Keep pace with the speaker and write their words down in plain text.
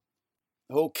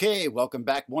Okay, welcome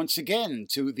back once again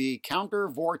to the Counter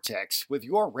Vortex with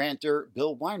your ranter,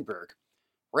 Bill Weinberg,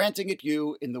 ranting at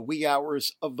you in the wee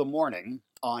hours of the morning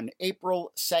on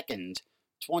April 2nd,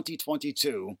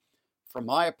 2022, from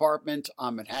my apartment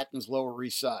on Manhattan's Lower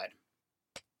East Side.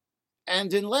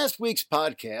 And in last week's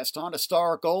podcast on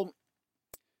historical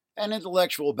and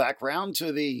intellectual background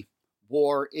to the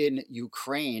war in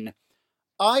Ukraine,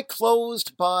 I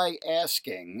closed by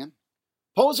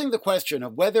posing the question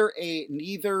of whether a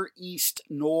neither east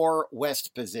nor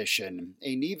west position,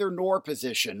 a neither nor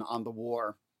position on the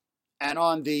war and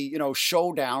on the,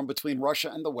 showdown between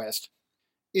Russia and the West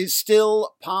is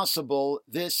still possible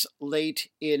this late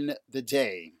in the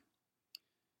day.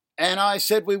 And I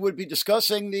said we would be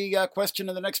discussing the question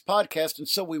in the next podcast, and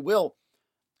so we will.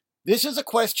 This is a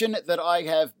question that I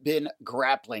have been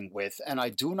grappling with, and I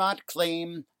do not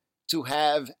claim to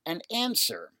have an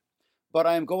answer, but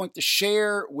I am going to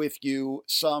share with you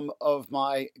some of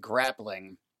my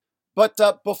grappling. But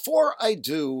before I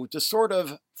do, to sort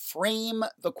of frame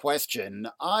the question,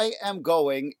 I am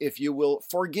going, if you will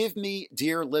forgive me,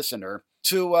 dear listener,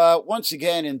 to once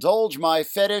again indulge my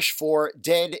fetish for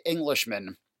dead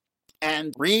Englishmen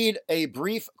and read a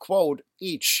brief quote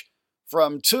each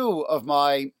from two of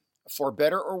my, for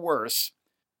better or worse,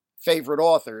 favorite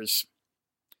authors,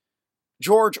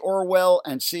 George Orwell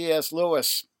and C.S.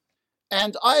 Lewis.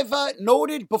 And I've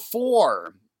noted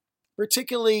before,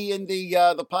 particularly in the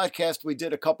podcast we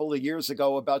did a couple of years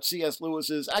ago about C.S.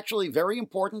 Lewis's actually very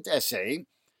important essay,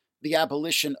 The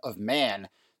Abolition of Man,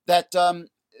 that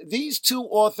these two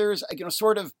authors,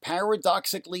 sort of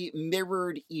paradoxically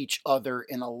mirrored each other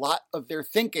in a lot of their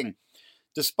thinking,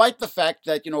 despite the fact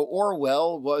that,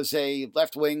 Orwell was a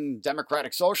left-wing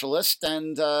democratic socialist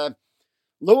and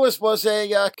Lewis was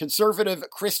a conservative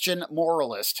Christian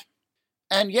moralist.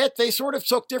 And yet they sort of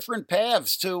took different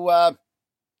paths to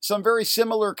some very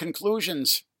similar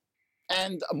conclusions.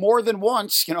 And more than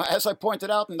once, as I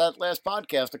pointed out in that last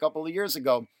podcast a couple of years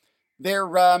ago, their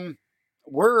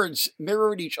words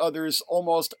mirrored each other's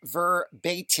almost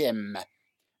verbatim.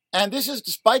 And this is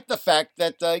despite the fact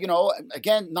that,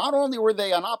 again, not only were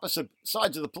they on opposite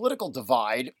sides of the political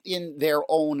divide in their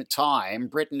own time,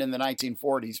 Britain in the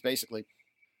 1940s, basically,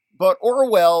 but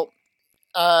Orwell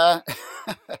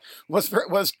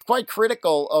was quite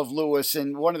critical of Lewis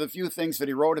in one of the few things that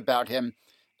he wrote about him,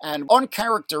 and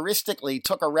uncharacteristically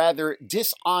took a rather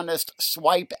dishonest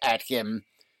swipe at him.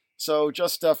 So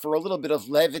just for a little bit of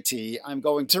levity, I'm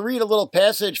going to read a little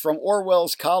passage from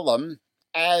Orwell's column,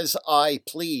 As I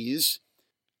Please,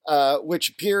 which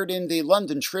appeared in the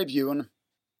London Tribune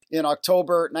in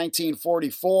October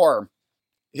 1944.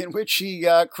 In which he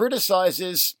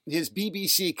criticizes his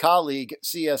BBC colleague,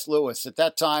 C.S. Lewis. At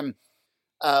that time,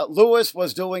 Lewis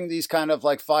was doing these kind of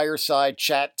like fireside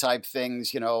chat type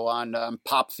things, on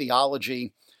pop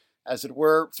theology, as it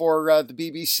were, for the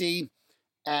BBC.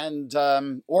 And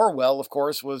Orwell, of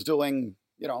course, was doing,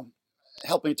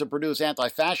 helping to produce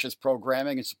anti-fascist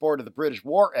programming in support of the British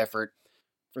war effort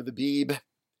for the Beeb.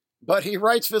 But he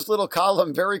writes this little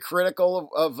column very critical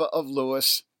of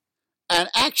Lewis, and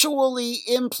actually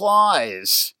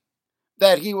implies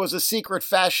that he was a secret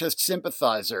fascist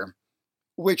sympathizer,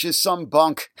 which is some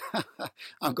bunk.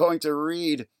 I'm going to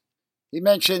read. He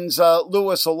mentions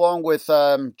Lewis along with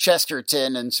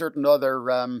Chesterton and certain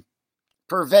other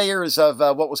purveyors of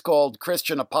what was called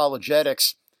Christian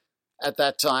apologetics at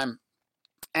that time.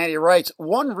 And he writes,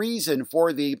 one reason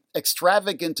for the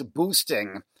extravagant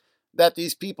boosting that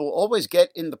these people always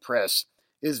get in the press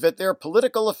is that their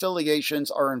political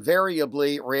affiliations are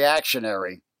invariably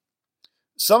reactionary.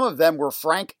 Some of them were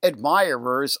frank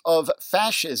admirers of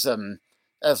fascism,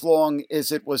 as long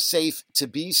as it was safe to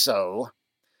be so.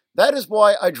 That is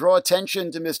why I draw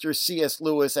attention to Mr. C.S.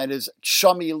 Lewis and his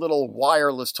chummy little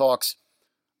wireless talks,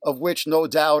 of which no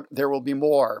doubt there will be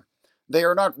more. They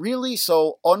are not really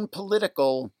so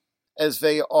unpolitical as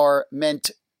they are meant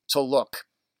to look.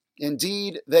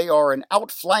 Indeed, they are an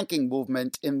outflanking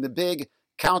movement in the big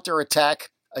counterattack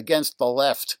against the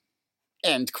left.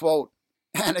 End quote.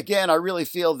 And again, I really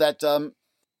feel that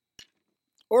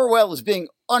Orwell is being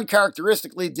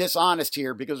uncharacteristically dishonest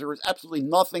here, because there was absolutely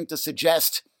nothing to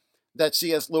suggest that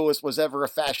C.S. Lewis was ever a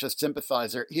fascist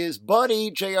sympathizer. His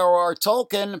buddy, J.R.R.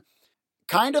 Tolkien,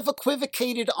 kind of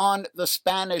equivocated on the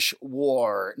Spanish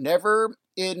War, never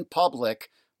in public,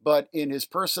 but in his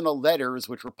personal letters,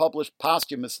 which were published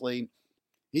posthumously.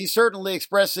 He certainly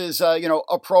expresses,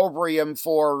 opprobrium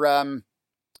for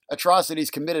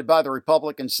atrocities committed by the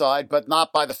Republican side, but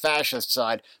not by the fascist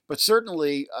side. But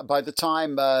certainly, by the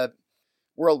time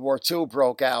World War II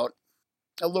broke out,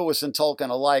 Lewis and Tolkien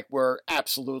alike were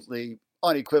absolutely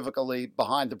unequivocally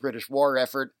behind the British war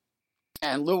effort.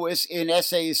 And Lewis, in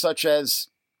essays such as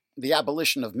The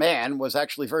Abolition of Man, was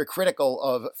actually very critical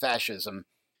of fascism.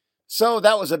 So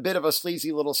that was a bit of a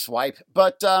sleazy little swipe.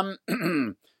 But to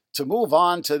move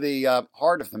on to the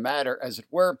heart of the matter, as it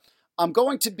were, I'm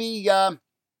going to be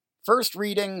first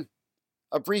reading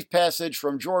a brief passage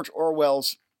from George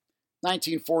Orwell's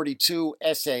 1942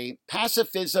 essay,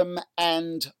 Pacifism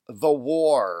and the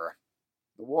War.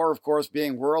 The war, of course,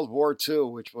 being World War II,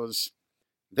 which was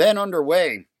then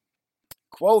underway.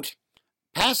 Quote,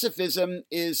 pacifism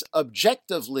is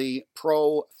objectively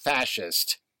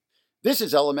pro-fascist. This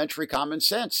is elementary common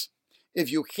sense.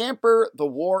 If you hamper the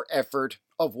war effort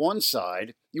of one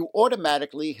side, you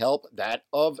automatically help that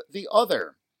of the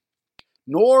other.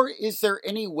 Nor is there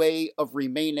any way of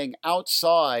remaining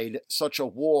outside such a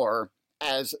war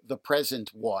as the present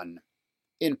one.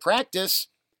 In practice,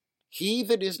 he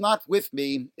that is not with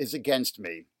me is against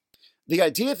me. The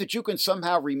idea that you can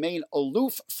somehow remain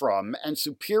aloof from and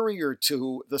superior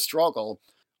to the struggle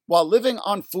while living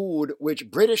on food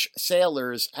which British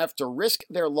sailors have to risk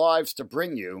their lives to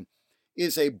bring you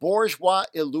is a bourgeois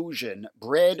illusion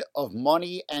bred of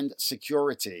money and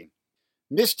security.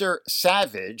 Mr.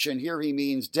 Savage, and here he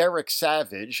means Derek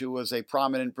Savage, who was a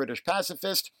prominent British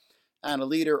pacifist and a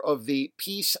leader of the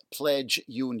Peace Pledge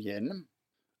Union,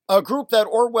 a group that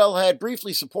Orwell had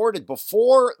briefly supported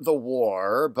before the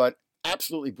war, but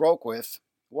absolutely broke with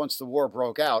once the war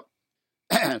broke out.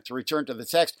 To return to the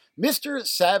text, Mr.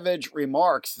 Savage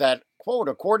remarks that, quote,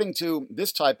 according to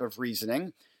this type of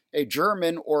reasoning, a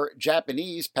German or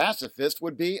Japanese pacifist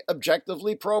would be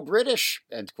objectively pro-British,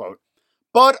 end quote.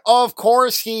 But of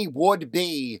course he would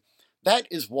be. That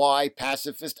is why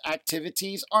pacifist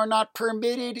activities are not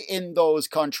permitted in those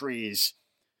countries.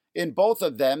 In both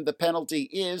of them, the penalty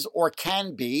is or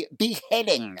can be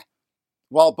beheading.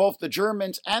 While both the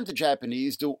Germans and the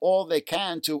Japanese do all they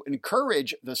can to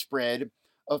encourage the spread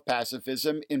of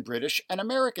pacifism in British and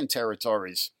American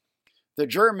territories. The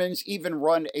Germans even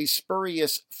run a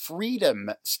spurious freedom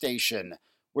station,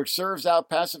 which serves out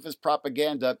pacifist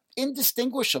propaganda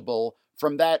indistinguishable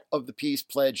from that of the Peace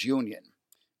Pledge Union.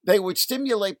 They would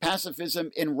stimulate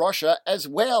pacifism in Russia as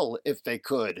well if they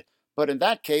could, but in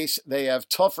that case, they have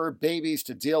tougher babies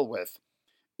to deal with.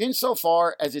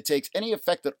 Insofar as it takes any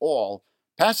effect at all,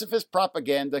 pacifist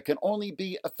propaganda can only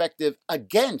be effective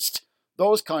against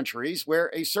those countries where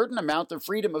a certain amount of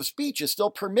freedom of speech is still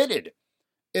permitted.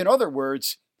 In other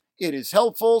words, it is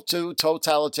helpful to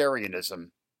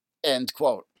totalitarianism. End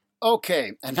quote.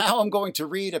 Okay, and now I'm going to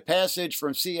read a passage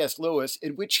from C.S. Lewis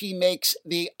in which he makes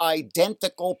the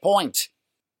identical point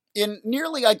in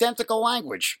nearly identical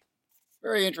language.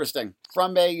 Very interesting.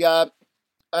 From a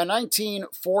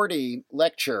 1940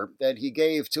 lecture that he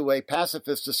gave to a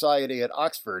pacifist society at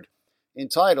Oxford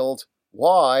entitled,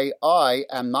 Why I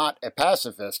Am Not a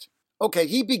Pacifist. Okay,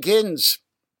 he begins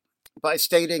by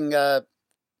stating that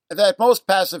most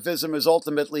pacifism is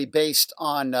ultimately based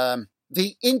on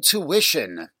the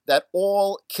intuition that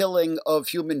all killing of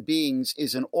human beings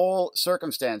is in all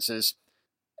circumstances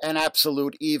an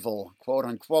absolute evil, quote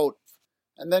unquote,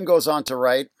 and then goes on to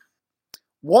write,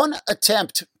 one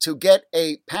attempt to get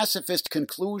a pacifist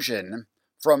conclusion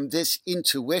from this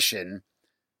intuition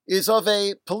is of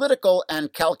a political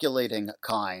and calculating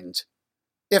kind.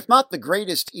 If not the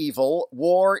greatest evil,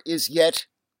 war is yet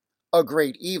a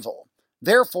great evil.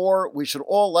 Therefore, we should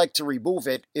all like to remove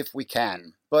it if we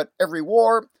can. But every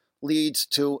war leads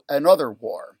to another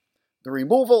war. The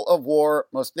removal of war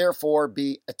must therefore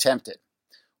be attempted.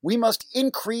 We must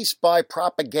increase by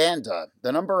propaganda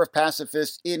the number of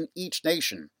pacifists in each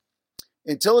nation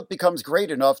until it becomes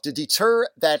great enough to deter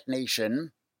that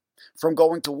nation from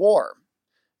going to war.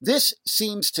 This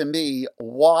seems to me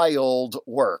wild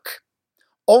work.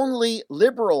 Only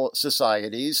liberal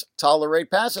societies tolerate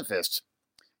pacifists.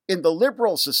 In the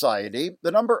liberal society,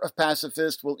 the number of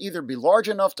pacifists will either be large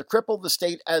enough to cripple the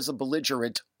state as a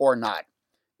belligerent or not.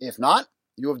 If not,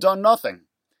 you have done nothing.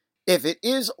 If it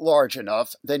is large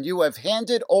enough, then you have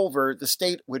handed over the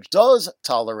state which does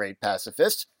tolerate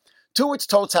pacifists to its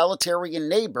totalitarian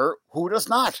neighbor who does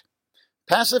not.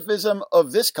 Pacifism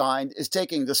of this kind is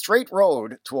taking the straight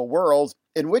road to a world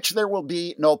in which there will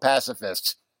be no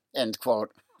pacifists. End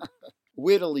quote.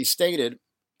 Wittily stated.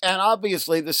 And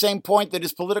obviously the same point that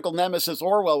his political nemesis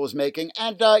Orwell was making.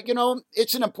 And,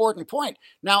 it's an important point.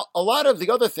 Now, a lot of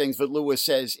the other things that Lewis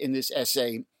says in this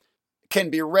essay can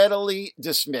be readily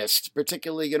dismissed,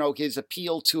 particularly, his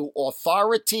appeal to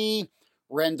authority,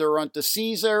 render unto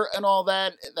Caesar, and all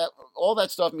that. All that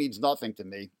stuff means nothing to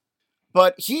me.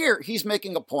 But here he's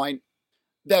making a point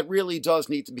that really does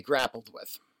need to be grappled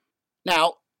with.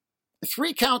 Now,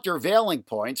 Three countervailing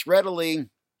points readily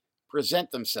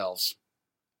present themselves.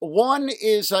 One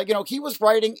is, he was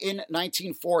writing in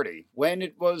 1940 when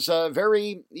it was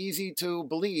very easy to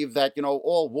believe that,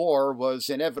 all war was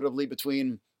inevitably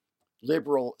between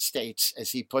liberal states,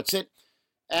 as he puts it,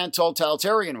 and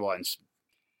totalitarian ones.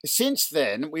 Since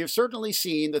then, we have certainly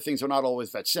seen that things are not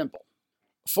always that simple.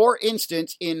 For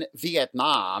instance, in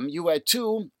Vietnam, you had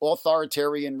two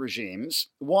authoritarian regimes,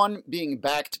 one being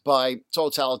backed by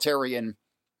totalitarian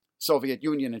Soviet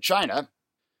Union and China,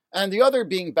 and the other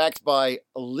being backed by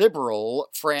liberal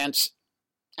France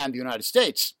and the United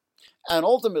States. And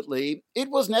ultimately, it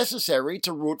was necessary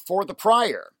to root for the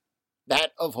prior,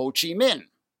 that of Ho Chi Minh,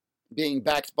 being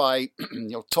backed by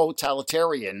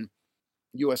totalitarian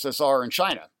USSR and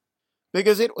China,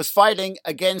 because it was fighting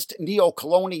against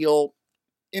neo-colonial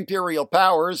imperial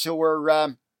powers who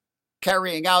were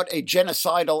carrying out a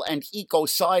genocidal and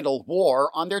ecocidal war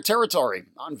on their territory,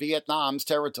 on Vietnam's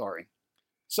territory.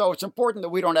 So it's important that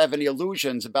we don't have any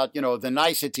illusions about, the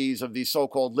niceties of these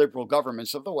so-called liberal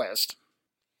governments of the West.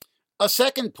 A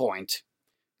second point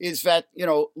is that,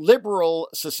 liberal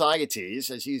societies,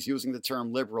 as he's using the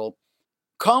term liberal,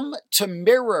 come to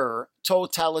mirror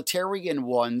totalitarian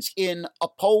ones in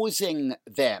opposing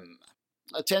them.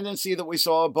 A tendency that we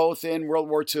saw both in World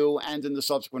War II and in the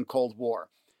subsequent Cold War.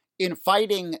 In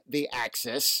fighting the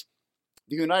Axis,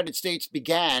 the United States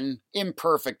began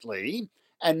imperfectly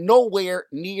and nowhere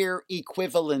near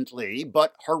equivalently,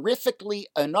 but horrifically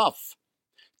enough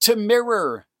to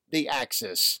mirror the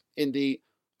Axis in the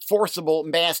forcible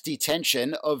mass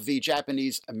detention of the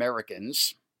Japanese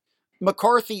Americans.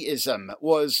 McCarthyism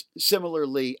was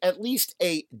similarly at least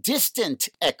a distant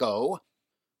echo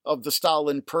of the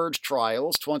Stalin purge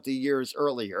trials 20 years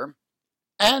earlier.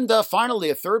 And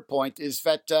finally, a third point is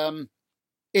that in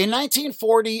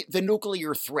 1940, the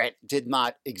nuclear threat did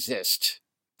not exist.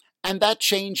 And that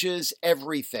changes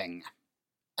everything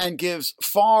and gives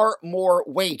far more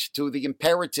weight to the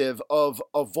imperative of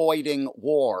avoiding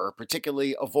war,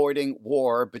 particularly avoiding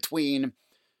war between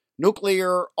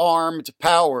nuclear-armed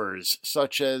powers,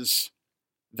 such as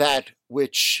that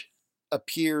which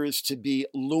appears to be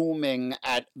looming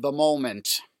at the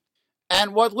moment.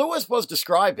 And what Lewis was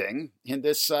describing in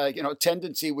this,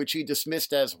 tendency which he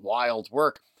dismissed as wild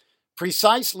work,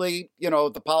 precisely,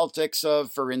 the politics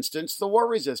of, for instance, the War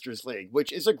Resisters League,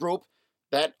 which is a group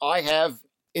that I have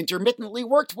intermittently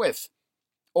worked with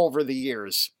over the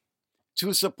years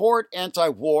to support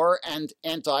anti-war and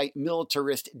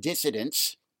anti-militarist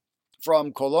dissidents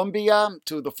from Colombia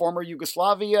to the former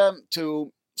Yugoslavia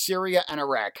to Syria and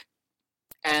Iraq.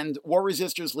 And War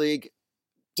Resisters League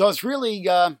does really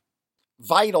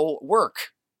vital work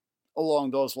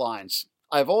along those lines.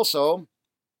 I've also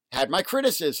had my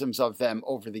criticisms of them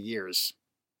over the years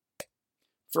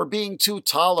for being too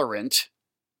tolerant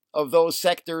of those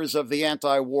sectors of the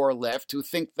anti-war left who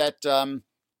think that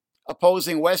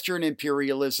opposing Western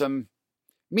imperialism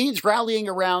means rallying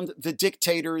around the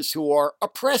dictators who are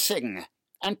oppressing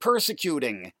and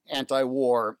persecuting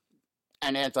anti-war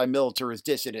and anti-militarist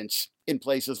dissidents in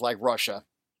places like Russia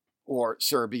or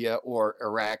Serbia or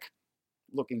Iraq,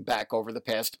 looking back over the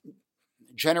past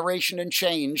generation and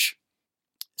change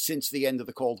since the end of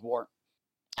the Cold War,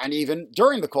 and even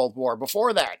during the Cold War,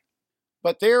 before that.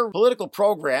 But their political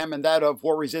program and that of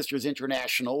War Resisters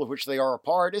International, of which they are a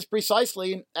part, is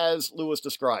precisely as Lewis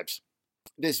describes.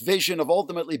 This vision of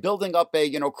ultimately building up a,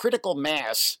 critical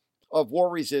mass of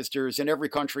war resistors in every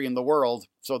country in the world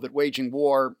so that waging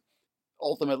war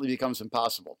ultimately becomes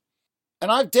impossible.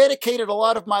 And I've dedicated a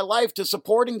lot of my life to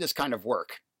supporting this kind of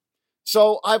work.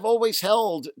 So I've always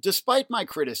held, despite my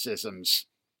criticisms,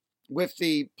 with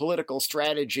the political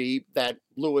strategy that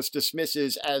Lewis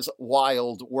dismisses as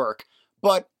wild work,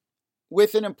 but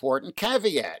with an important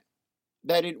caveat,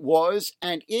 that it was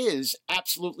and is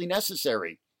absolutely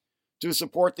necessary to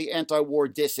support the anti-war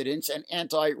dissidents and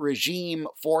anti-regime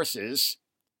forces,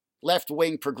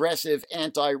 left-wing progressive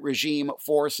anti-regime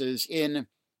forces in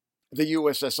the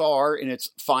USSR in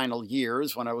its final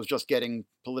years, when I was just getting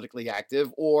politically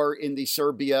active, or in the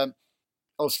Serbia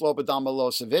of Slobodan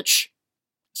Milosevic,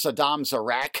 Saddam's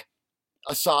Iraq,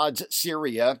 Assad's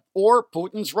Syria, or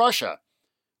Putin's Russia,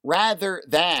 rather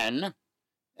than,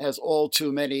 as all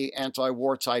too many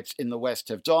anti-war types in the West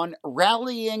have done,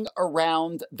 rallying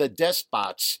around the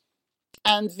despots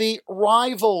and the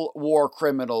rival war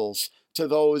criminals to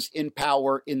those in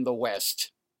power in the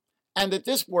West. And that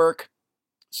this work,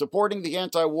 supporting the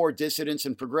anti-war dissidents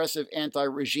and progressive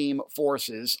anti-regime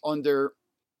forces under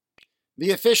the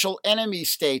official enemy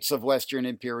states of Western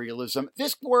imperialism,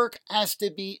 this work has to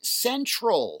be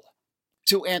central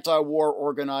to anti-war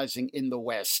organizing in the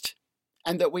West.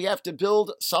 and that we have to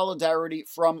build solidarity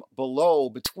from below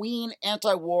between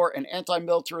anti-war and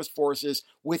anti-militarist forces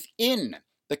within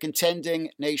the contending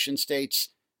nation states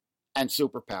and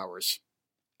superpowers.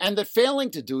 And that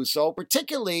failing to do so,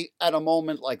 particularly at a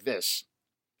moment like this,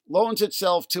 loans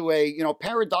itself to a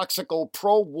paradoxical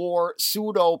pro-war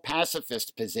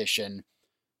pseudo-pacifist position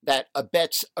that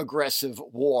abets aggressive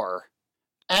war.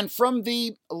 And from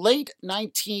the late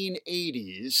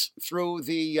 1980s through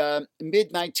the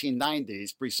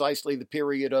mid-1990s, precisely the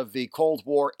period of the Cold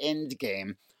War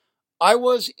endgame, I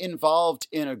was involved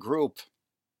in a group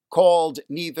called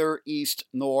Neither East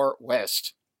Nor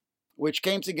West, which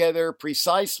came together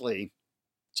precisely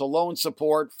to loan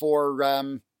support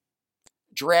for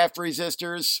draft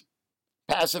resistors,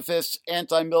 pacifists,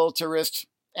 anti-militarists,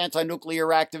 anti-nuclear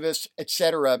activists,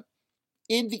 etc.,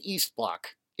 in the East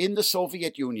Bloc, in the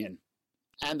Soviet Union,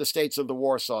 and the states of the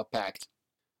Warsaw Pact.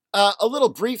 A little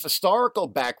brief historical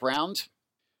background.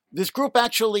 This group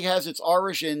actually has its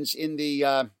origins in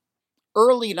the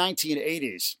early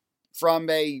 1980s from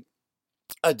a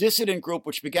dissident group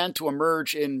which began to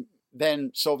emerge in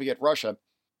then Soviet Russia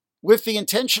with the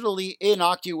intentionally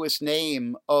innocuous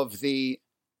name of the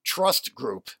Trust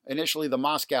Group, initially the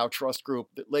Moscow Trust Group,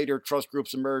 that later trust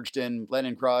groups emerged in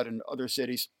Leningrad and other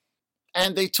cities.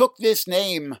 And they took this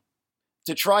name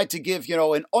to try to give,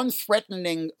 an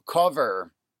unthreatening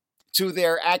cover to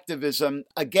their activism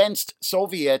against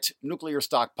Soviet nuclear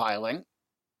stockpiling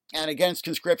and against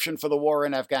conscription for the war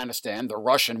in Afghanistan, the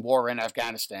Russian war in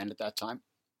Afghanistan at that time,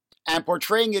 and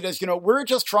portraying it as, we're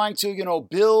just trying to,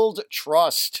 build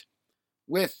trust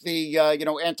with the,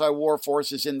 anti-war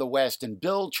forces in the West and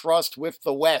build trust with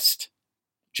the West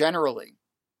generally,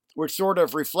 which sort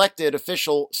of reflected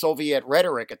official Soviet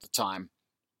rhetoric at the time,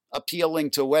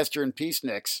 appealing to Western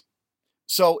peaceniks.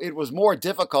 So it was more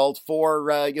difficult for,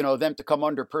 them to come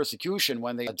under persecution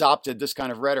when they adopted this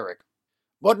kind of rhetoric.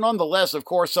 But nonetheless, of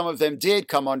course, some of them did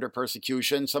come under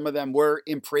persecution. Some of them were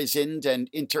imprisoned and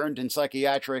interned in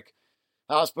psychiatric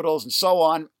hospitals and so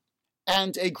on.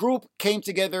 And a group came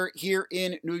together here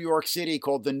in New York City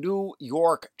called the New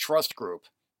York Trust Group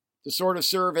to sort of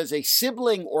serve as a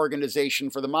sibling organization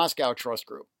for the Moscow Trust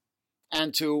Group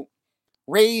and to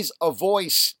raise a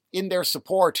voice in their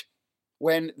support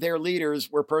when their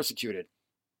leaders were persecuted,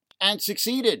 and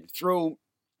succeeded through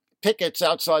pickets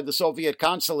outside the Soviet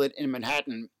consulate in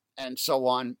Manhattan and so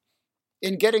on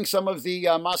in getting some of the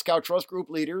Moscow Trust Group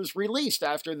leaders released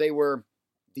after they were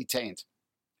detained.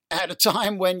 At a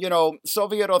time when,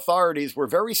 Soviet authorities were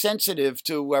very sensitive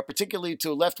to, particularly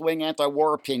to left-wing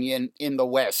anti-war opinion in the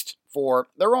West for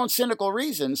their own cynical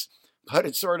reasons, but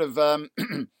it sort of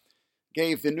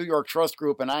gave the New York Trust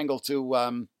Group an angle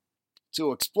to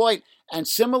exploit. And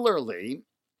similarly,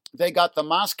 they got the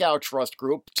Moscow Trust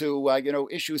Group to,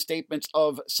 issue statements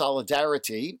of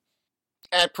solidarity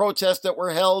at protests that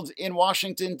were held in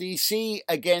Washington, D.C.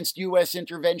 against U.S.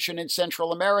 intervention in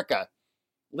Central America,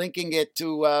 linking it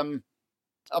to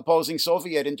opposing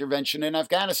Soviet intervention in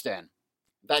Afghanistan,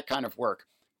 that kind of work.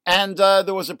 And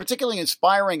there was a particularly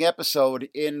inspiring episode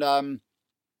in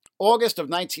August of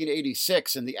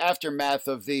 1986 in the aftermath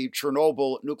of the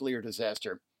Chernobyl nuclear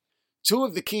disaster. Two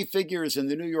of the key figures in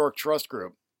the New York Trust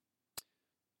Group,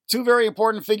 two very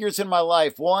important figures in my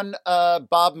life. One,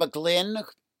 Bob McGlynn,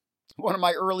 one of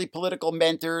my early political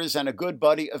mentors and a good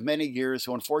buddy of many years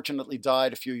who unfortunately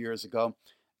died a few years ago.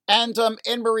 And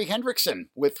Anne-Marie Hendrickson,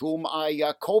 with whom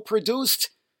I co-produced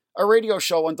a radio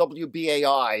show on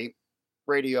WBAI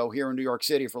radio here in New York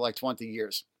City for like 20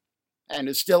 years, and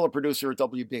is still a producer at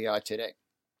WBAI today.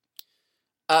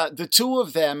 The two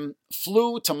of them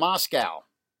flew to Moscow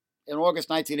in August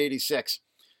 1986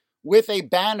 with a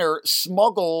banner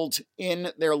smuggled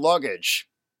in their luggage,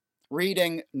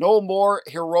 reading, "No more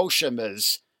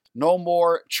Hiroshimas, no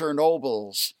more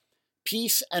Chernobyls,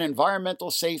 peace and environmental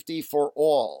safety for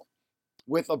all,"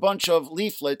 with a bunch of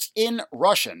leaflets in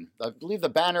Russian. I believe the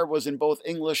banner was in both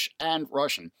English and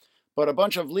Russian, but a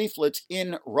bunch of leaflets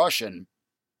in Russian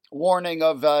warning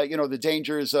of, the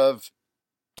dangers of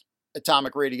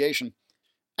atomic radiation.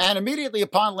 And immediately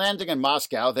upon landing in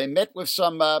Moscow, they met with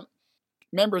some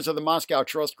members of the Moscow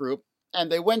Trust Group,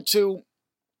 and they went to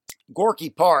Gorky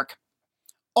Park,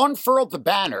 unfurled the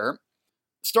banner,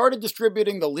 started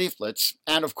distributing the leaflets,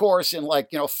 and of course, in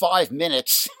 5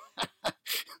 minutes,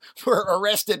 were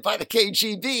arrested by the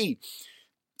KGB.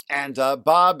 And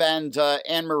Bob and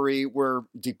Anne-Marie were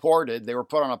deported. They were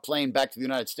put on a plane back to the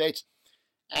United States.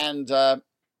 And,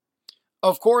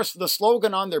 of course, the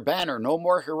slogan on their banner, "No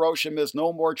more Hiroshimas,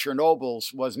 no more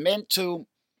Chernobyls," was meant to,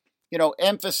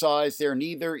 emphasize their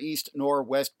neither East nor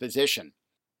West position.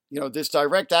 This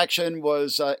direct action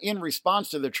was in response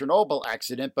to the Chernobyl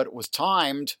accident, but it was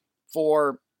timed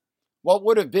for what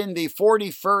would have been the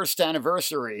 41st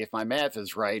anniversary, if my math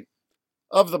is right,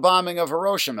 of the bombing of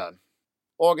Hiroshima,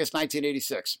 August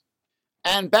 1986.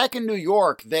 And back in New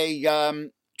York, they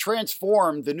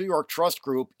transformed the New York Trust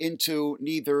Group into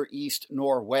neither East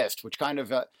nor West, which kind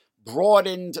of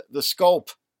broadened the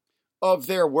scope of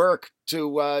their work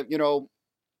to,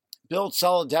 build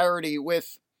solidarity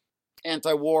with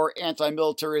anti-war,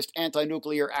 anti-militarist,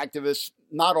 anti-nuclear activists,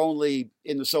 not only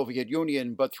in the Soviet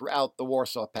Union, but throughout the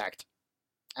Warsaw Pact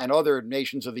and other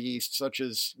nations of the East, such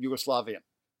as Yugoslavia,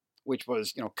 which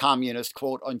was, communist,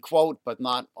 quote unquote, but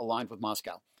not aligned with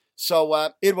Moscow.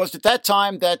 So it was at that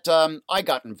time that I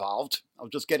got involved. I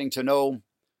was just getting to know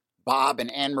Bob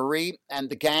and Anne-Marie and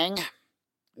the gang.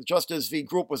 Just as the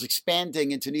group was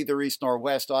expanding into neither East nor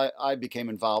West, I became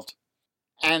involved.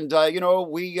 And,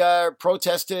 we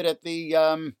protested at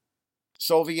the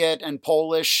Soviet and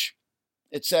Polish,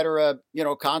 etc.,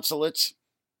 consulates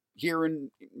here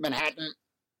in Manhattan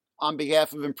on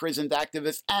behalf of imprisoned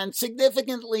activists. And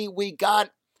significantly, we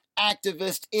got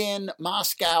activists in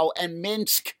Moscow and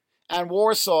Minsk and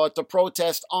Warsaw to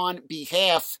protest on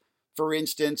behalf, for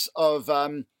instance, of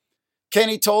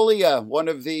Kenny Tolia, one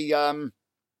of the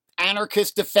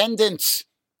anarchist defendants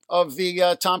of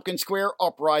the Tompkins Square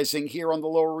uprising here on the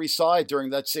Lower East Side during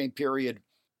that same period,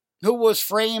 who was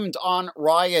framed on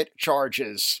riot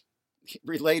charges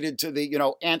related to the,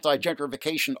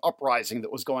 anti-gentrification uprising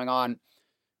that was going on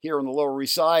here on the Lower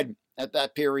East Side at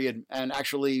that period, and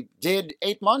actually did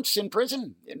 8 months in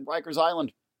prison in Rikers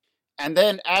Island. And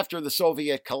then after the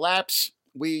Soviet collapse,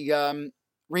 we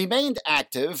remained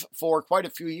active for quite a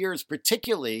few years,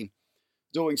 particularly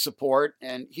doing support,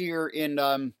 and here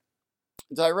in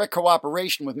direct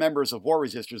cooperation with members of War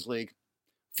Resisters League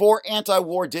for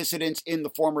anti-war dissidents in the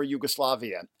former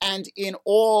Yugoslavia and in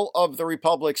all of the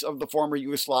republics of the former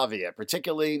Yugoslavia,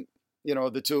 particularly,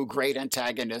 the two great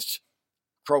antagonists,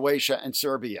 Croatia and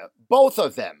Serbia. Both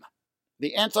of them,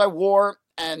 the anti-war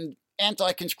and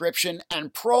anti-conscription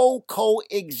and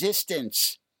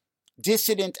pro-coexistence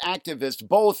dissident activists,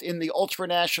 both in the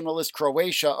ultranationalist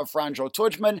Croatia of Franjo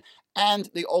Tudjman and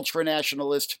the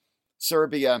ultranationalist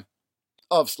Serbia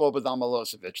of Slobodan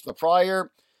Milosevic, the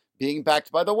prior being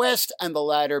backed by the West and the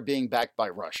latter being backed by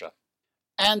Russia.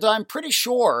 And I'm pretty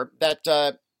sure that,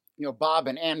 Bob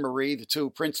and Anne-Marie, the two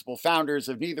principal founders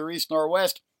of neither East nor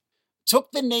West,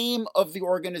 took the name of the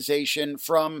organization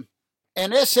from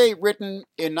an essay written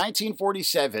in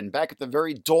 1947, back at the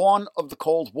very dawn of the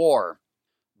Cold War,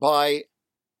 by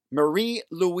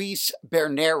Marie-Louise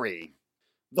Berneri,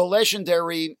 the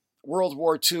legendary World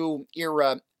War II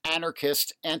era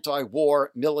anarchist,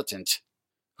 anti-war militant,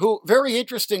 who, very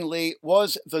interestingly,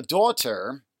 was the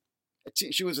daughter,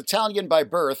 she was Italian by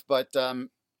birth, but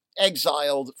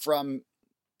exiled from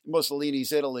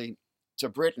Mussolini's Italy to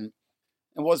Britain,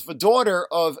 and was the daughter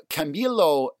of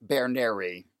Camillo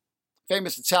Berneri,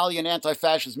 famous Italian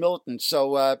anti-fascist militant.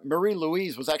 So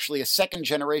Marie-Louise was actually a second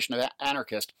generation of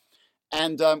anarchist.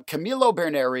 And Camillo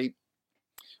Berneri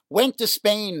went to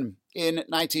Spain in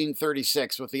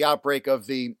 1936 with the outbreak of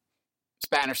the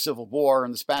Spanish Civil War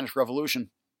and the Spanish Revolution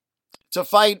to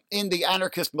fight in the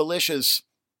anarchist militias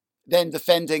then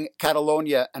defending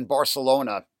Catalonia and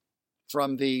Barcelona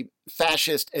from the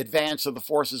fascist advance of the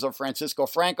forces of Francisco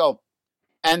Franco.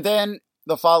 And then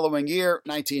the following year,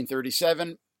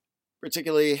 1937,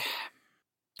 particularly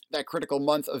that critical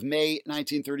month of May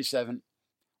 1937,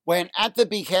 when at the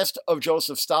behest of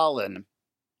Joseph Stalin,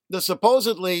 the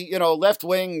supposedly,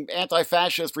 left-wing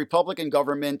anti-fascist Republican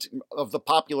government of the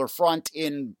Popular Front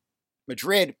in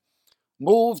Madrid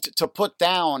moved to put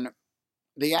down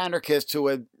the anarchists who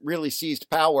had really seized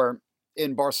power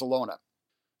in Barcelona,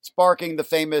 sparking the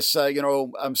famous,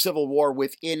 civil war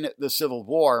within the Civil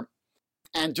War.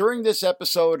 And during this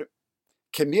episode,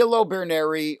 Camillo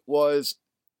Berneri was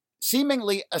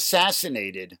seemingly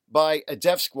assassinated by a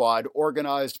death squad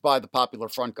organized by the Popular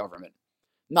Front government.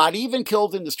 Not even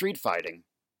killed in the street fighting,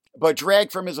 but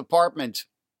dragged from his apartment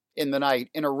in the night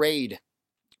in a raid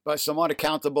by some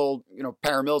unaccountable,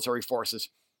 paramilitary forces.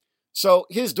 So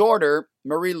his daughter,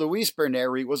 Marie-Louise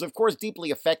Berneri, was of course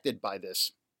deeply affected by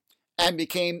this and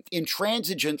became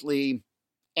intransigently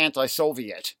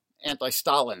anti-Soviet,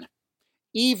 anti-Stalin,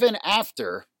 even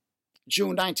after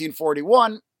June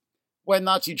 1941, when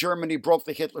Nazi Germany broke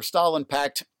the Hitler-Stalin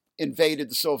Pact, invaded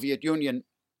the Soviet Union,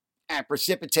 and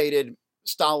precipitated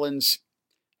Stalin's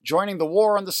joining the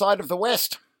war on the side of the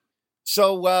West.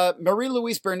 So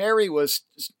Marie-Louise Berneri was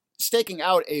staking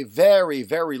out a very,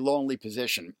 very lonely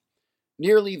position.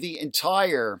 Nearly the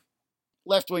entire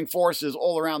left-wing forces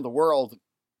all around the world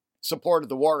supported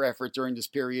the war effort during this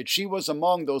period, she was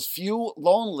among those few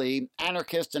lonely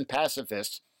anarchists and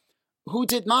pacifists who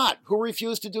did not, who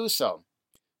refused to do so,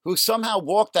 who somehow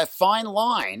walked that fine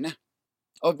line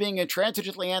of being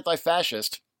intransigently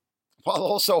anti-fascist while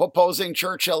also opposing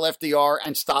Churchill, FDR,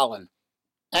 and Stalin.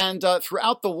 And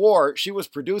throughout the war, she was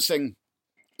producing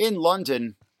in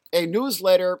London a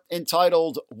newsletter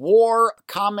entitled War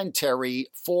Commentary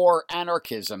for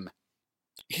Anarchism,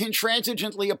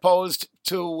 intransigently opposed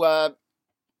to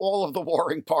all of the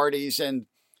warring parties and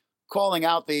calling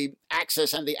out the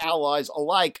Axis and the Allies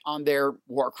alike on their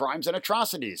war crimes and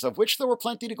atrocities, of which there were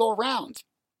plenty to go around.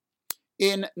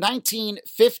 In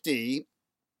 1950,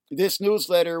 this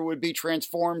newsletter would be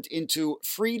transformed into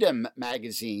Freedom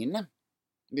magazine,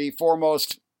 the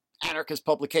foremost anarchist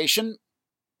publication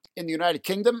in the United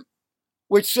Kingdom,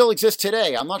 which still exists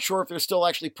today. I'm not sure if they're still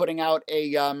actually putting out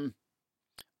a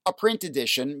print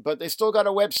edition, but they still got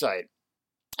a website.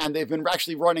 And they've been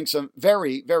actually running some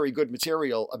very, very good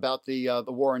material about the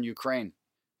war in Ukraine.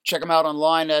 Check them out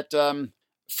online at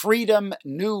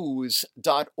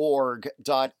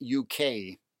freedomnews.org.uk.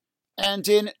 And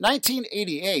in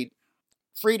 1988,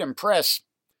 Freedom Press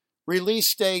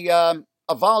released a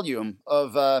volume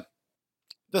of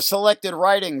the selected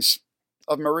writings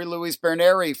of Marie-Louise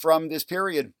Berneri from this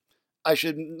period. I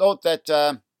should note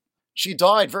that she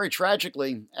died very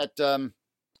tragically at the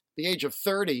age of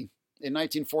 30 in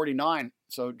 1949,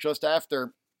 so just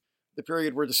after the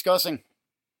period we're discussing.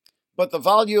 But the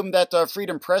volume that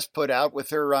Freedom Press put out with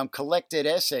her collected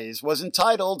essays was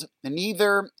entitled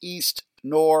Neither East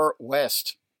Nor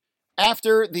West.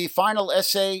 After the final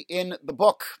essay in the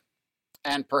book,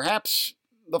 and perhaps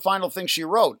the final thing she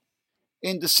wrote,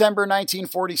 in December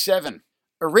 1947,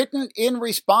 written in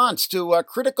response to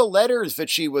critical letters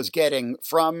that she was getting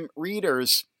from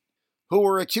readers who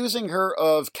were accusing her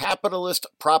of capitalist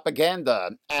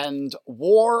propaganda and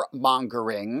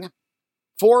warmongering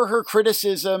for her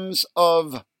criticisms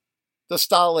of the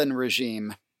Stalin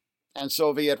regime and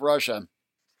Soviet Russia.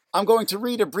 I'm going to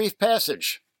read a brief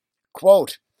passage.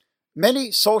 Quote,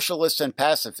 "Many socialists and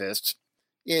pacifists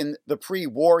in the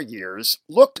pre-war years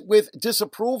looked with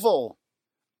disapproval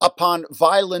upon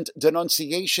violent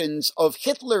denunciations of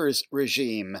Hitler's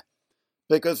regime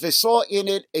because they saw in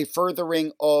it a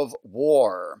furthering of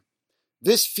war.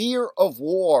 This fear of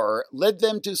war led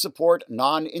them to support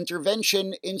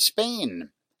non-intervention in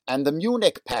Spain and the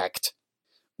Munich Pact.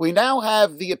 We now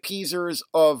have the appeasers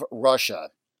of Russia.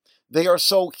 They are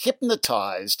so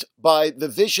hypnotized by the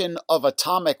vision of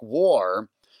atomic war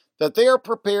that they are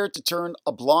prepared to turn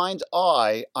a blind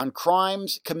eye on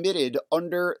crimes committed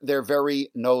under their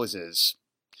very noses.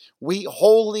 We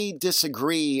wholly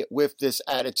disagree with this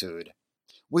attitude.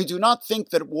 We do not think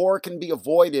that war can be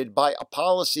avoided by a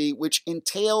policy which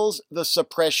entails the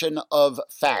suppression of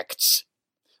facts.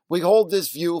 We hold this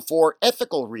view for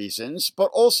ethical reasons, but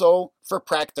also for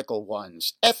practical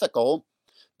ones. Ethical,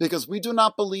 because we do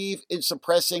not believe in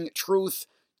suppressing truth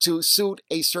to suit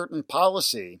a certain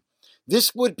policy.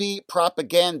 This would be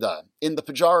propaganda in the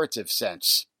pejorative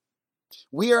sense.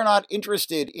 We are not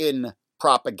interested in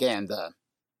propaganda,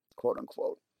 quote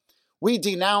unquote. We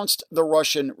denounced the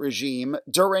Russian regime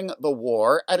during the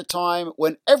war at a time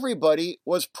when everybody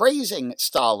was praising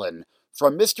Stalin,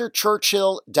 from Mr.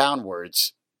 Churchill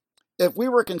downwards. If we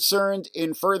were concerned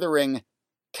in furthering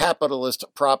capitalist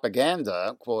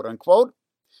propaganda, quote unquote,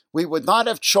 we would not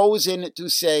have chosen to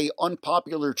say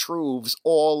unpopular truths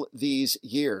all these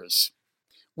years.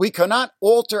 We cannot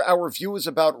alter our views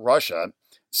about Russia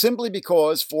simply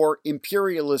because, for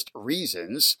imperialist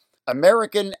reasons,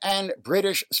 American and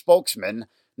British spokesmen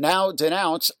now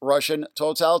denounce Russian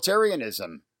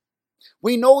totalitarianism.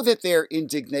 We know that their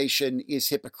indignation is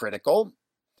hypocritical,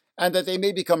 and that they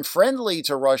may become friendly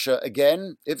to Russia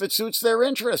again if it suits their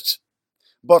interests.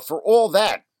 But for all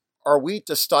that, are we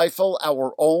to stifle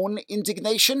our own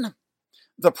indignation?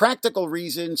 The practical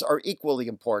reasons are equally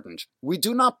important. We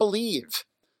do not believe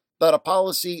that a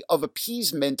policy of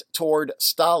appeasement toward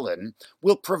Stalin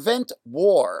will prevent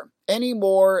war any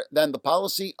more than the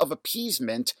policy of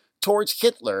appeasement towards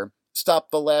Hitler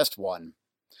stopped the last one.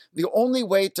 The only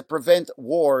way to prevent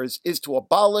wars is to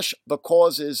abolish the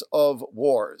causes of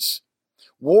wars.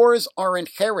 Wars are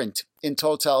inherent in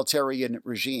totalitarian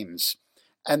regimes,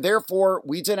 and therefore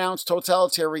we denounce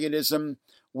totalitarianism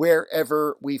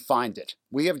wherever we find it.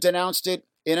 We have denounced it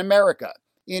in America,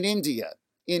 in India,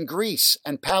 in Greece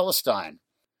and Palestine.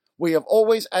 We have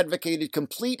always advocated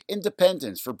complete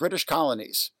independence for British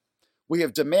colonies. We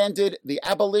have demanded the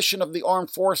abolition of the armed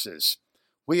forces.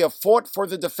 We have fought for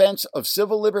the defense of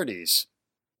civil liberties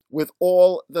with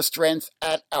all the strength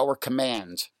at our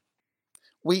command.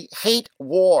 We hate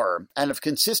war and have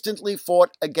consistently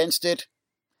fought against it,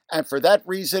 and for that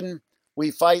reason,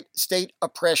 we fight state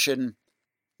oppression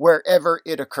wherever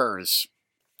it occurs.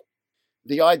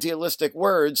 The idealistic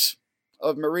words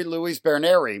of Marie-Louise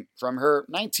Berneri from her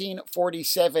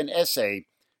 1947 essay,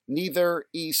 Neither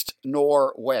East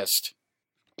Nor West.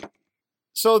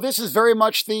 So this is very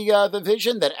much the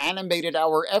vision that animated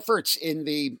our efforts in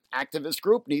the activist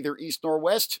group, Neither East Nor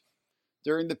West,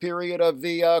 during the period of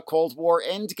the Cold War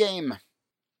endgame.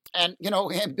 And,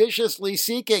 ambitiously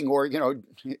seeking, or,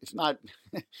 if not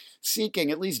seeking,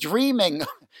 at least dreaming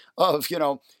of,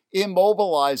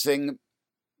 immobilizing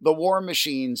the war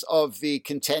machines of the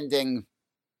contending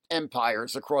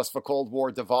empires across the Cold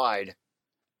War divide.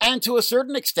 And to a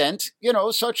certain extent,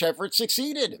 such efforts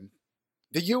succeeded.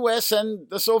 The US and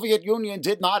the Soviet Union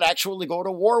did not actually go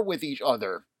to war with each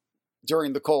other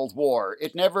during the Cold War.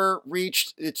 It never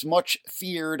reached its much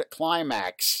feared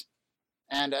climax.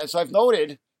 And as I've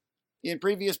noted in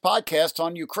previous podcasts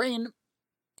on Ukraine,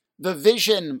 the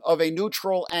vision of a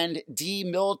neutral and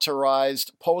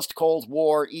demilitarized post-Cold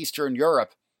War Eastern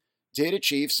Europe did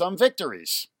achieve some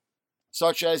victories,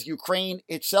 such as Ukraine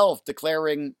itself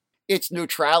declaring its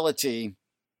neutrality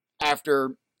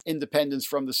after independence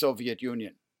from the Soviet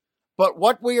Union. But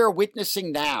what we are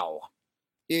witnessing now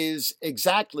is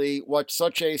exactly what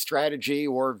such a strategy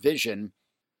or vision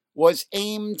was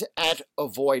aimed at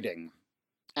avoiding.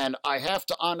 And I have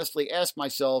to honestly ask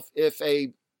myself if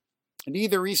a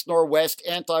neither East nor West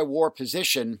anti-war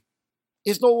position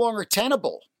is no longer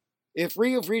tenable. If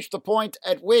we have reached the point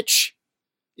at which,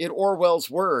 in Orwell's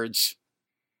words,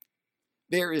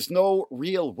 there is no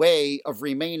real way of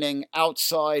remaining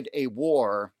outside a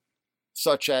war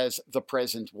such as the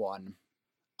present one.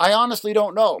 I honestly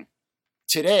don't know.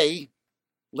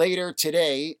 Later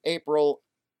today, April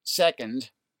 2nd,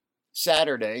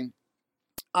 Saturday,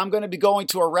 I'm going to be going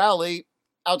to a rally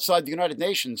outside the United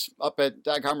Nations up at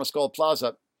Dag Hammarskjöld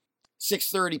Plaza,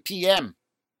 6:30 p.m.,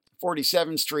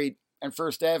 47th Street and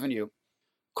 1st Avenue,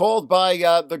 called by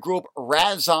the group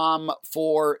Razom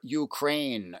for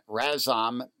Ukraine.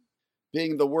 Razom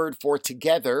being the word for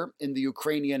together in the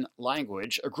Ukrainian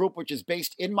language, a group which is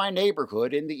based in my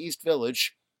neighborhood in the East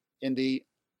Village, in the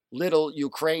Little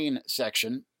Ukraine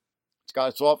section. It's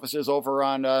got its offices over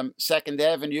on 2nd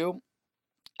Avenue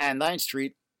and 9th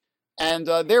Street. And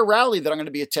their rally that I'm going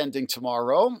to be attending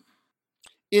tomorrow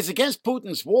is against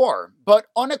Putin's war, but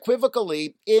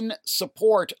unequivocally in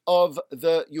support of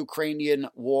the Ukrainian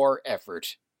war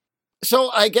effort. So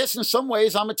I guess in some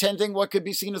ways I'm attending what could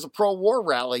be seen as a pro-war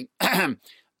rally.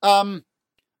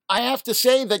 I have to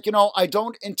say that, I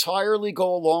don't entirely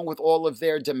go along with all of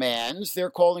their demands. They're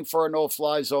calling for a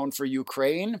no-fly zone for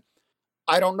Ukraine.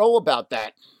 I don't know about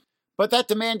that. But that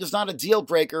demand is not a deal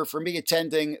breaker for me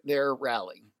attending their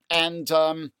rally. And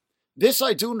this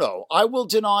I do know. I will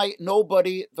deny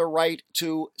nobody the right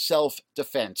to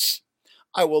self-defense.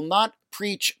 I will not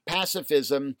preach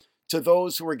pacifism to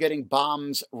those who are getting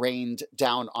bombs rained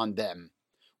down on them,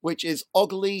 which is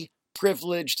ugly,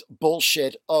 privileged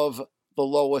bullshit of the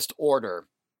lowest order.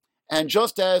 And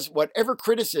just as whatever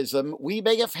criticism we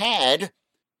may have had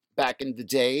back in the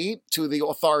day to the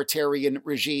authoritarian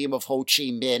regime of Ho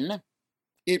Chi Minh,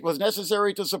 it was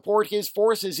necessary to support his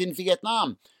forces in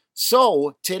Vietnam.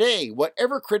 So, today,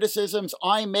 whatever criticisms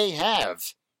I may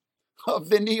have of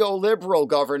the neoliberal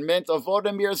government of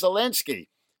Volodymyr Zelensky,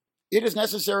 it is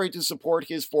necessary to support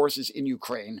his forces in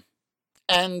Ukraine.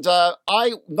 And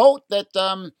I note that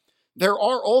there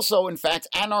are also, in fact,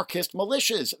 anarchist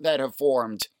militias that have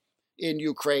formed in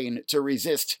Ukraine to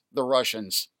resist the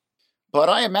Russians. But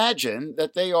I imagine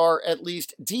that they are at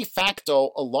least de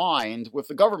facto aligned with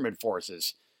the government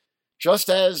forces, just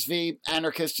as the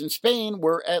anarchists in Spain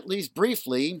were at least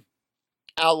briefly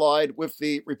allied with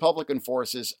the Republican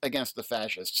forces against the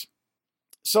fascists.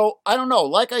 So, I don't know.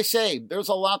 Like I say, there's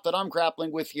a lot that I'm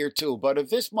grappling with here too, but of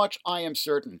this much I am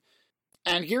certain.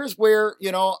 And here's where,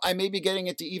 I may be getting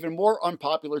into even more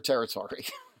unpopular territory.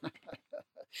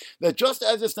 That just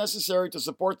as it's necessary to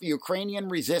support the Ukrainian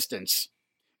resistance,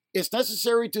 it's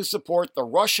necessary to support the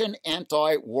Russian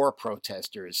anti-war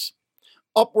protesters.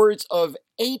 Upwards of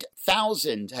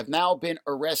 8,000 have now been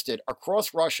arrested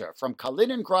across Russia, from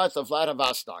Kaliningrad to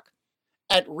Vladivostok,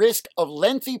 at risk of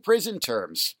lengthy prison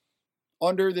terms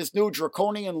under this new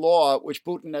draconian law which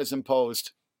Putin has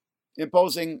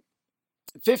imposing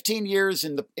 15 years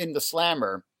in the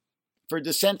slammer for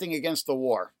dissenting against the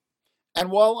war. And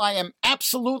while I am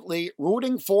absolutely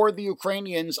rooting for the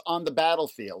Ukrainians on the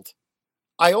battlefield,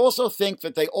 I also think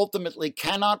that they ultimately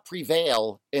cannot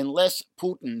prevail unless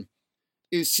Putin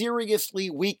is seriously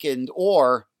weakened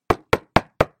or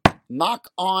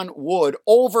knock on wood,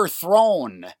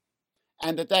 overthrown,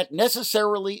 and that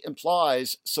necessarily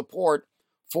implies support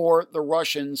for the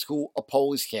Russians who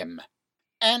oppose him.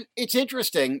 And it's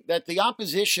interesting that the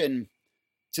opposition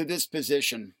to this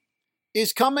position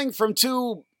is coming from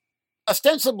two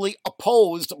ostensibly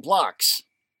opposed blocs.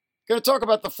 I'm going to talk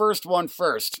about the first one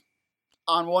first.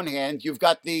 On one hand, you've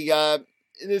got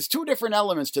there's two different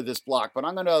elements to this bloc, but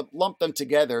I'm going to lump them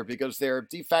together because they're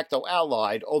de facto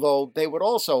allied, although they would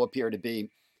also appear to be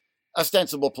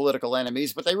ostensible political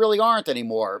enemies, but they really aren't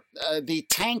anymore. The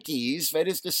tankies, that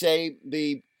is to say,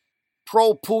 the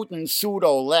pro-Putin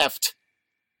pseudo-left,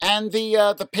 and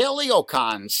the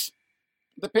paleocons,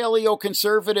 the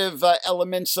paleo-conservative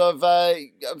elements of the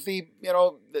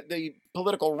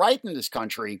political right in this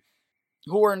country,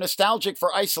 who are nostalgic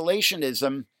for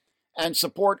isolationism and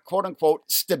support, quote-unquote,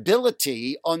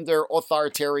 stability under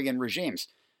authoritarian regimes.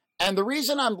 And the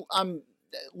reason I'm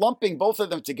lumping both of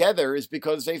them together is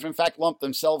because they've in fact lumped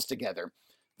themselves together.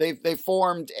 They've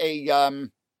formed a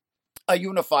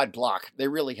unified bloc. They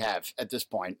really have at this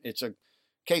point. It's a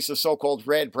case of so-called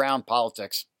red-brown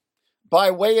politics. By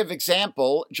way of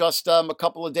example, just a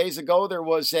couple of days ago, there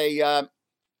was a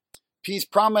piece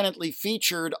prominently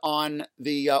featured on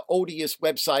the odious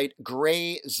website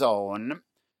Gray Zone,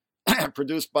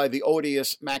 produced by the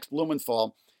odious Max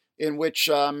Blumenthal, in which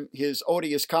his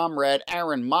odious comrade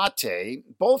Aaron Mate,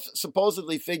 both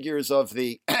supposedly figures of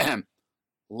the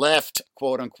left,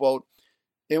 quote-unquote,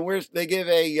 in which they give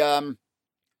a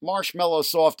marshmallow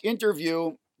soft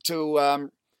interview to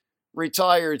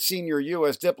retired senior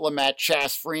U.S. diplomat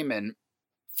Chas Freeman,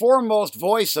 foremost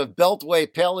voice of Beltway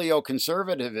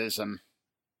paleoconservatism,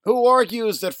 who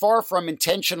argues that far from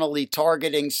intentionally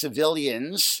targeting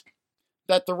civilians,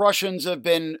 that the Russians have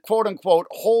been, quote-unquote,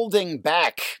 holding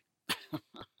back.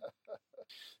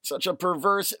 Such a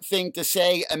perverse thing to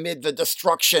say amid the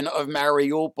destruction of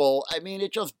Mariupol. I mean,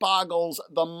 it just boggles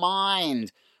the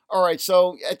mind. All right,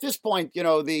 so at this point, the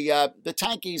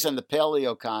tankies and the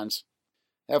paleocons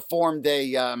have formed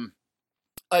a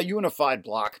unified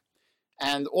bloc.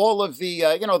 And all of the,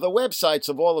 the websites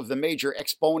of all of the major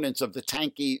exponents of the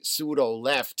tanky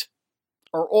pseudo-left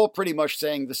are all pretty much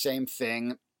saying the same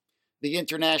thing. The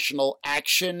International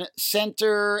Action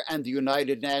Center and the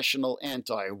United National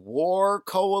Anti-War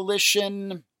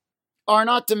Coalition are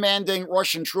not demanding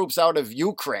Russian troops out of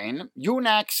Ukraine.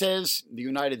 UNAC says, the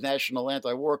United National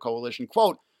Anti-War Coalition,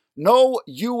 quote, no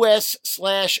U.S./NATO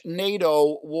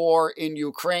war in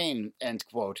Ukraine, end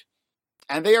quote.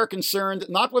 And they are concerned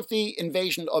not with the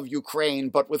invasion of Ukraine,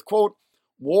 but with, quote,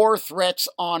 war threats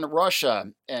on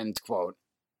Russia, end quote.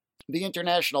 The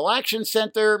International Action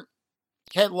Center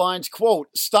headlines, quote,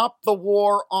 stop the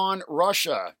war on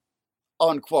Russia,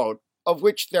 unquote, of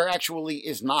which there actually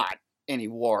is not any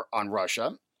war on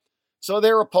Russia. So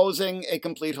they're opposing a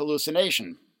complete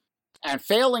hallucination and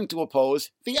failing to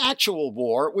oppose the actual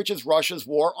war, which is Russia's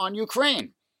war on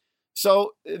Ukraine.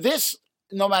 So this,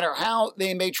 no matter how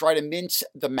they may try to mince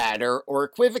the matter or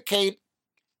equivocate,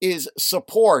 is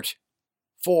support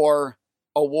for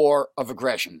a war of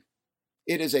aggression.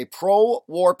 It is a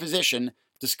pro-war position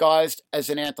disguised as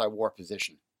an anti-war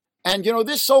position. And,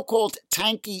 this so-called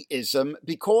tankyism,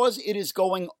 because it is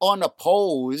going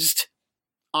unopposed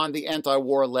on the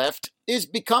anti-war left, is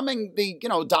becoming the,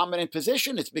 dominant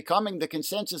position. It's becoming the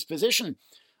consensus position.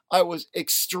 I was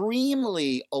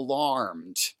extremely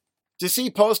alarmed to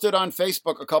see posted on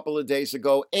Facebook a couple of days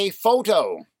ago a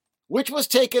photo which was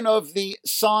taken of the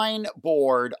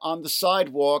signboard on the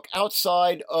sidewalk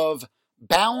outside of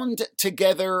Bound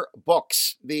Together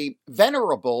Books, the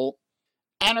venerable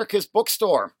anarchist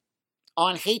bookstore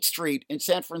on Haight Street in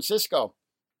San Francisco,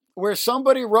 where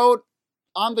somebody wrote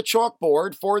on the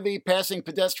chalkboard for the passing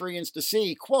pedestrians to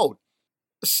see, quote,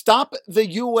 stop the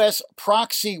U.S.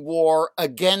 proxy war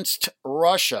against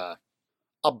Russia,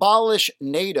 abolish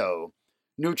NATO,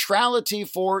 neutrality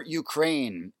for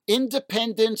Ukraine,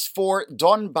 independence for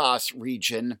Donbas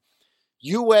region,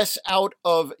 U.S. out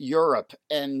of Europe,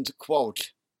 end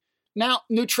quote. Now,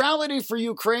 neutrality for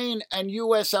Ukraine and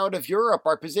U.S. out of Europe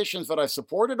are positions that I've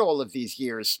supported all of these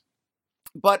years.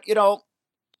 But,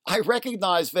 I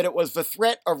recognize that it was the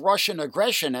threat of Russian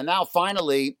aggression, and now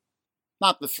finally,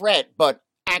 not the threat, but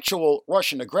actual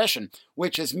Russian aggression,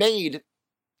 which has made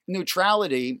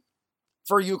neutrality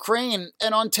for Ukraine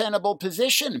an untenable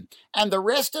position. And the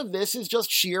rest of this is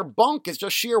just sheer bunk. It's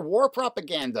just sheer war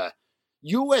propaganda.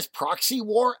 U.S. proxy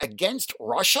war against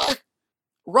Russia?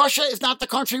 Russia is not the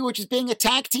country which is being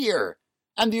attacked here.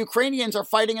 And the Ukrainians are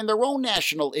fighting in their own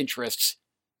national interests,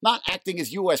 not acting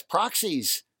as U.S.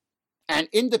 proxies. And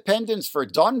independence for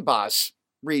Donbas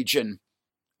region.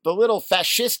 the little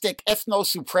fascistic,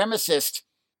 ethno-supremacist,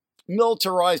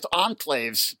 militarized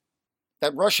enclaves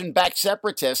that Russian-backed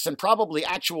separatists and probably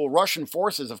actual Russian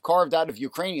forces have carved out of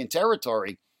Ukrainian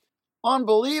territory.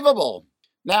 Unbelievable.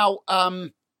 Now,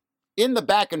 in the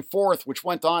back and forth which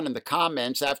went on in the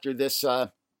comments after this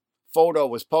photo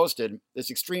was posted, this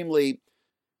extremely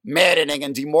maddening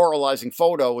and demoralizing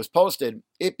photo was posted,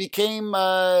 it became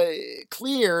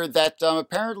clear that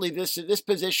apparently this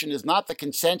position is not the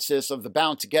consensus of the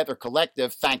Bound Together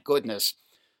collective, thank goodness,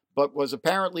 but was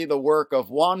apparently the work of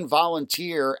one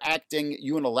volunteer acting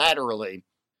unilaterally.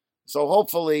 So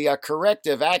hopefully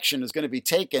corrective action is going to be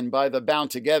taken by the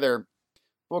Bound Together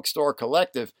bookstore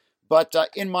collective. But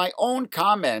in my own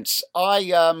comments,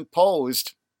 I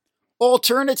posed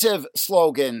alternative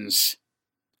slogans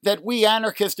that we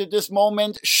anarchists at this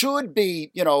moment should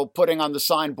be, putting on the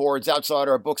signboards outside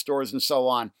our bookstores and so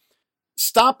on.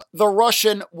 Stop the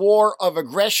Russian war of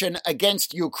aggression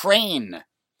against Ukraine.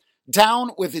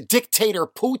 Down with dictator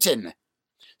Putin.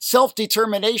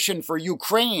 Self-determination for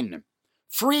Ukraine.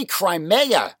 Free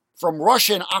Crimea from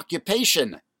Russian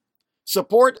occupation.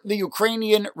 Support the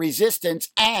Ukrainian resistance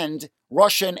and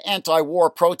Russian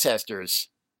anti-war protesters.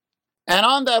 And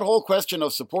on that whole question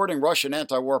of supporting Russian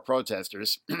anti-war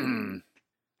protesters,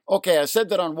 okay, I said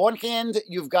that on one hand,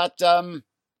 you've got the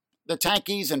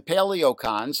tankies and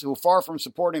paleocons who, far from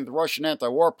supporting the Russian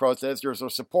anti-war protesters, are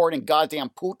supporting goddamn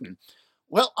Putin.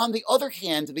 Well, on the other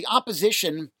hand, the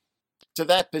opposition to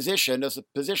that position, as a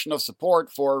position of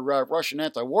support for Russian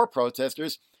anti-war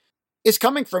protesters, is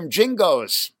coming from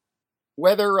jingos,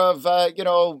 whether of,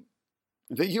 the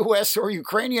U.S. or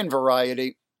Ukrainian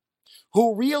variety,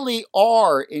 who really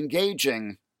are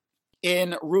engaging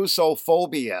in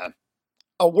Russophobia,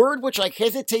 a word which I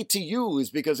hesitate to use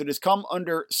because it has come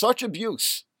under such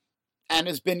abuse and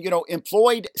has been,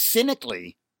 employed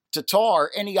cynically to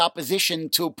tar any opposition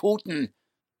to Putin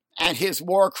and his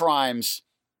war crimes.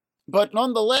 But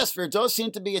nonetheless, there does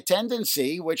seem to be a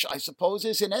tendency, which I suppose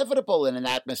is inevitable in an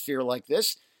atmosphere like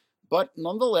this, but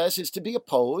nonetheless is to be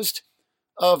opposed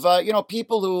of,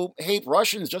 people who hate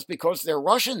Russians just because they're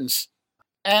Russians.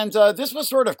 And this was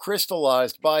sort of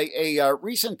crystallized by a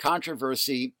recent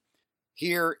controversy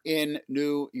here in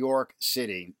New York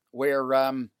City, where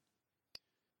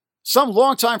some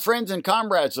longtime friends and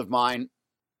comrades of mine,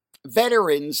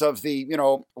 veterans of the,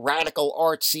 radical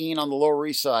art scene on the Lower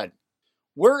East Side,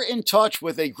 were in touch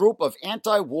with a group of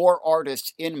anti-war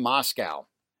artists in Moscow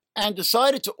and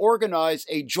decided to organize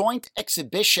a joint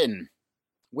exhibition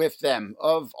with them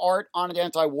of art on an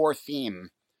anti-war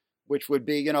theme, which would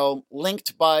be,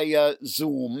 linked by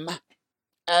Zoom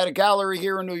at a gallery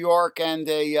here in New York and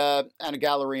a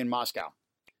gallery in Moscow.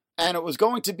 And it was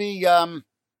going to be,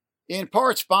 in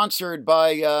part, sponsored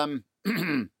by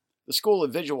the School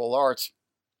of Visual Arts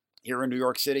here in New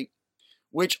York City,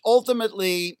 which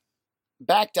ultimately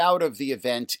backed out of the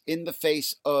event in the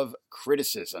face of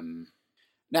criticism.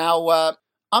 Now,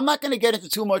 I'm not going to get into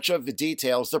too much of the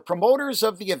details. The promoters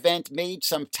of the event made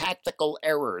some tactical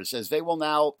errors, as they will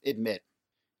now admit,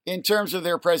 in terms of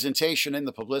their presentation and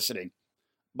the publicity.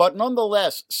 But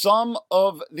nonetheless, some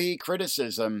of the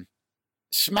criticism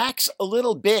smacks a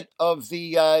little bit of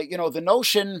the, the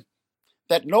notion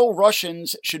that no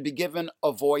Russians should be given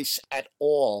a voice at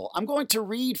all. I'm going to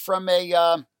read from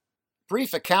a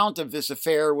brief account of this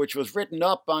affair, which was written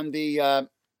up on the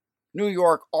New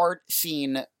York art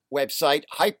scene website,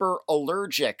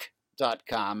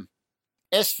 hyperallergic.com.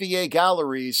 SVA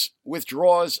Galleries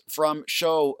withdraws from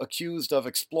show accused of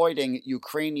exploiting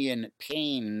Ukrainian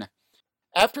pain.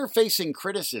 After facing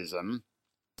criticism,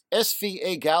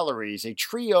 SVA Galleries, a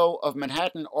trio of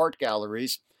Manhattan art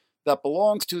galleries that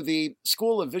belongs to the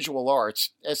School of Visual Arts,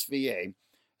 SVA,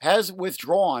 has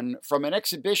withdrawn from an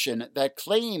exhibition that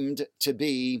claimed to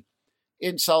be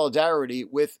in solidarity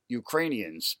with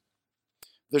Ukrainians.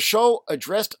 The show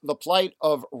addressed the plight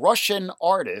of Russian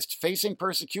artists facing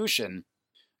persecution,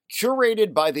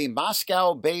 curated by the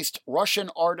Moscow-based Russian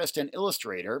artist and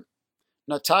illustrator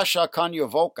Natasha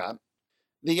Konyovoka.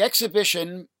 The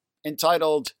exhibition,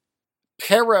 entitled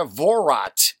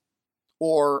Perevorat,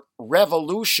 or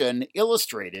Revolution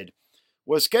Illustrated,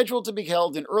 was scheduled to be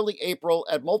held in early April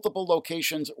at multiple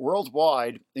locations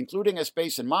worldwide, including a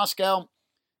space in Moscow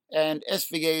and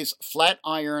SVA's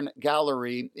Flatiron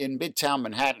Gallery in Midtown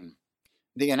Manhattan.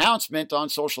 The announcement on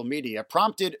social media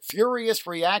prompted furious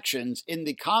reactions in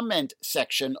the comment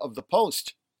section of the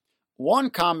post. One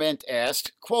comment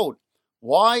asked, quote,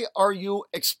 "Why are you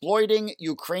exploiting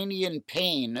Ukrainian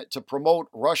pain to promote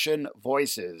Russian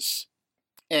voices?"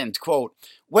 End quote.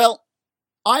 Well,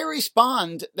 I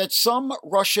respond that some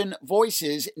Russian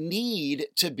voices need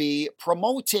to be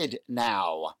promoted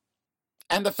now.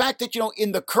 And the fact that,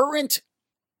 in the current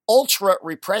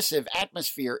ultra-repressive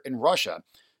atmosphere in Russia,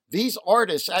 these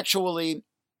artists actually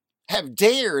have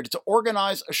dared to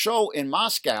organize a show in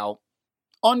Moscow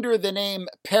under the name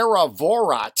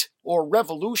Peravorat, or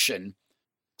Revolution,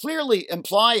 clearly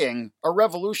implying a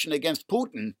revolution against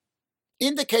Putin,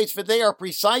 indicates that they are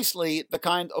precisely the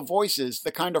kind of voices,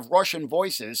 the kind of Russian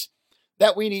voices,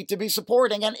 that we need to be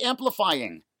supporting and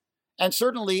amplifying. And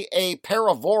certainly a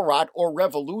Peravorat, or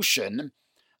revolution,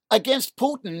 against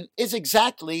Putin is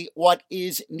exactly what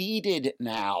is needed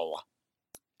now.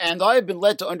 And I have been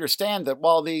led to understand that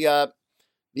while the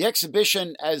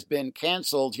exhibition has been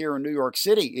canceled here in New York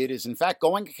City, it is in fact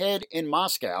going ahead in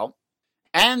Moscow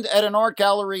and at an art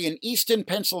gallery in Easton,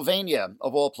 Pennsylvania,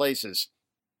 of all places.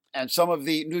 And some of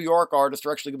the New York artists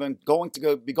are actually going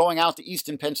to be going out to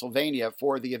Easton, Pennsylvania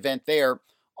for the event there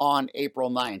on April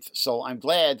 9th. So I'm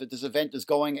glad that this event is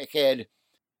going ahead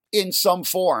in some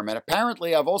form. And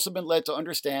apparently I've also been led to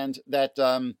understand that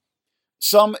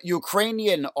some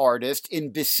Ukrainian artists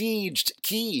in besieged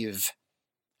Kyiv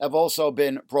have also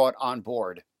been brought on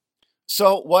board.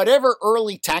 So whatever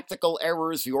early tactical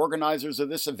errors the organizers of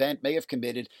this event may have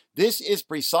committed, this is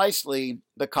precisely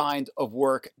the kind of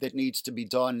work that needs to be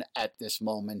done at this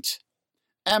moment.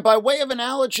 And by way of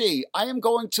analogy, I am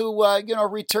going to,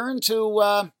 return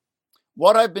to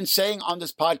what I've been saying on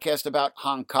this podcast about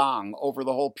Hong Kong over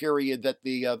the whole period that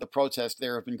the protests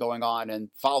there have been going on, and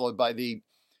followed by the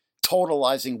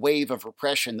totalizing wave of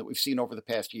repression that we've seen over the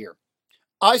past year.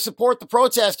 I support the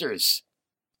protesters,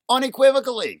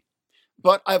 unequivocally.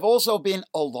 But I've also been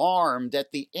alarmed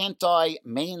at the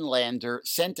anti-mainlander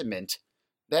sentiment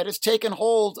that has taken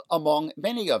hold among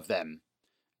many of them,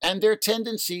 and their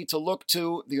tendency to look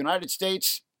to the United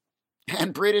States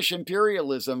and British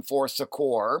imperialism for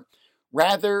succor,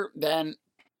 rather than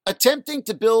attempting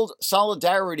to build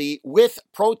solidarity with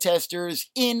protesters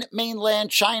in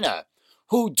mainland China,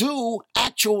 who do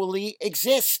actually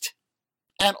exist.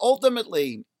 And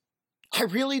ultimately, I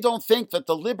really don't think that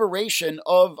the liberation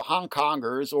of Hong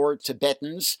Kongers or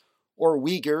Tibetans or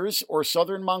Uyghurs or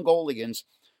Southern Mongolians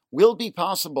will be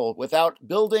possible without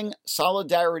building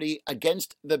solidarity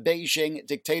against the Beijing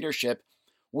dictatorship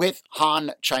with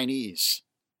Han Chinese.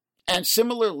 And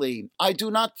similarly, I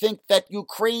do not think that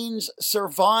Ukraine's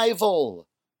survival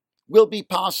will be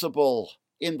possible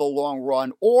in the long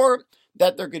run, or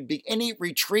that there could be any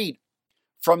retreat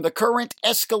from the current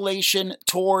escalation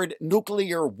toward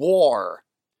nuclear war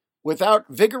without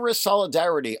vigorous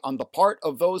solidarity on the part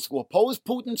of those who oppose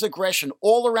Putin's aggression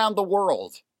all around the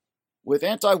world with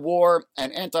anti-war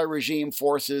and anti-regime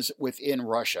forces within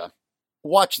Russia.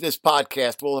 Watch this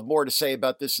podcast. We'll have more to say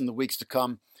about this in the weeks to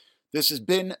come. This has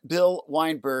been Bill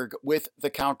Weinberg with The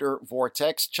Counter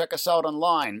Vortex. Check us out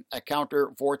online at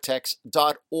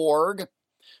countervortex.org.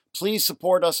 Please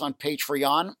support us on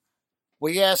Patreon.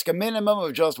 We ask a minimum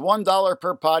of just $1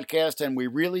 per podcast, and we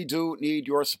really do need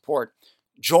your support.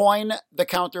 Join the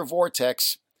Counter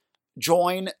Vortex,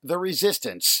 join the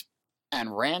resistance,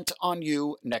 and rant on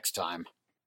you next time.